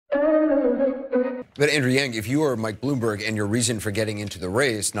But Andrew Yang, if you were Mike Bloomberg and your reason for getting into the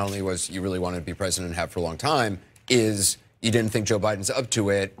race not only was you really wanted to be president and have for a long time, is you didn't think Joe Biden's up to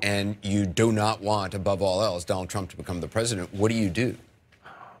it and you do not want, above all else, Donald Trump to become the president, what do you do?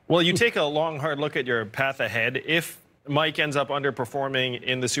 Well, you take a long, hard look at your path ahead. If Mike ends up underperforming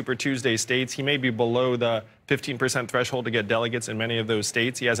in the Super Tuesday states, he may be below the 15% threshold to get delegates in many of those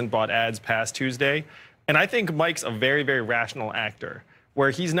states. He hasn't bought ads past Tuesday. And I think Mike's a very, very rational actor, where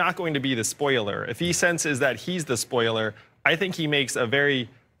he's not going to be the spoiler. If he senses that he's the spoiler, I think he makes a very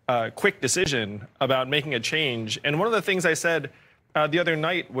quick decision about making a change. And one of the things I said the other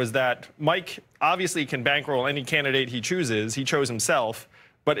night was that Mike obviously can bankroll any candidate he chooses. He chose himself.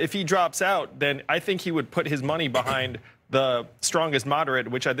 But if he drops out, then I think he would put his money behind the strongest moderate,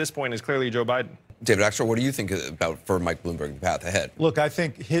 which at this point is clearly Joe Biden. David Axelrod, what do you think about for Mike Bloomberg, the path ahead? Look, I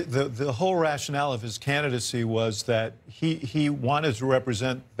think the whole rationale of his candidacy was that he wanted to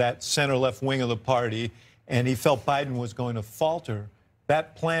represent that center-left wing of the party, and he felt Biden was going to falter.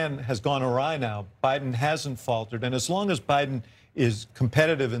 That plan has gone awry now. Biden hasn't faltered, and as long as Biden is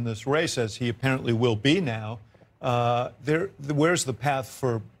competitive in this race, as he apparently will be now, where's the path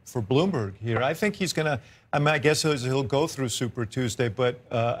for Bloomberg here? I think he's going to. I mean, my guess is he'll go through Super Tuesday, but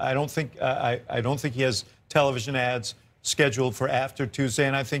I don't think he has television ads scheduled for after Tuesday,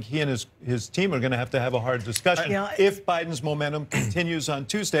 and I think he and his team are going to have a hard discussion if Biden's momentum continues on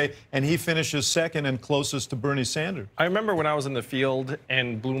Tuesday and he finishes second and closest to Bernie Sanders. I remember when I was in the field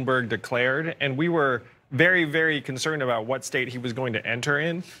and Bloomberg declared, and we were very, very concerned about what state he was going to enter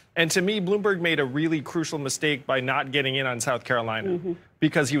in. And to me, Bloomberg made a really crucial mistake by not getting in on South Carolina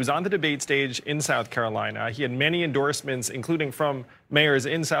because he was on the debate stage in South Carolina. He had many endorsements, including from mayors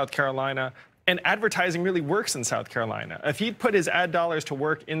in South Carolina. And advertising really works in South Carolina. If he'd put his ad dollars to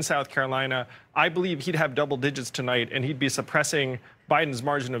work in South Carolina, I believe he'd have double digits tonight and he'd be suppressing Biden's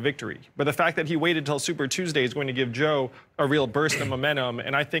margin of victory. But the fact that he waited till Super Tuesday is going to give Joe a real burst of momentum,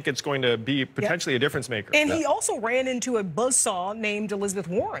 and I think it's going to be potentially a difference maker. And he also ran into a buzzsaw named Elizabeth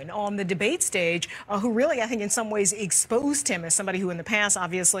Warren on the debate stage, who really, I think, in some ways exposed him as somebody who in the past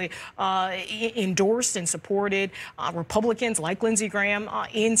obviously endorsed and supported Republicans like Lindsey Graham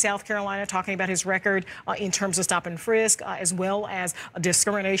in South Carolina, talking about his record in terms of stop and frisk, as well as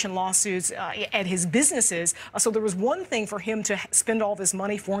discrimination lawsuits at his businesses. So there was one thing for him to spend all this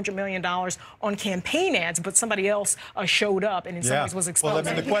money, $400 million, on campaign ads, but somebody else showed up and in some ways was exposed.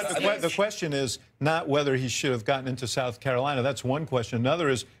 Well, I mean, the question is not whether he should have gotten into South Carolina. That's one question. Another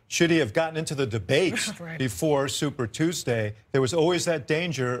is, should he have gotten into the debates before Super Tuesday? There was always that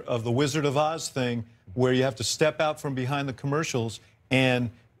danger of the Wizard of Oz thing where you have to step out from behind the commercials, and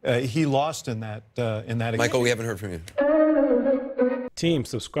he lost in that. Michael, we haven't heard from you. Team,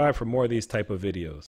 subscribe for more of these type of videos.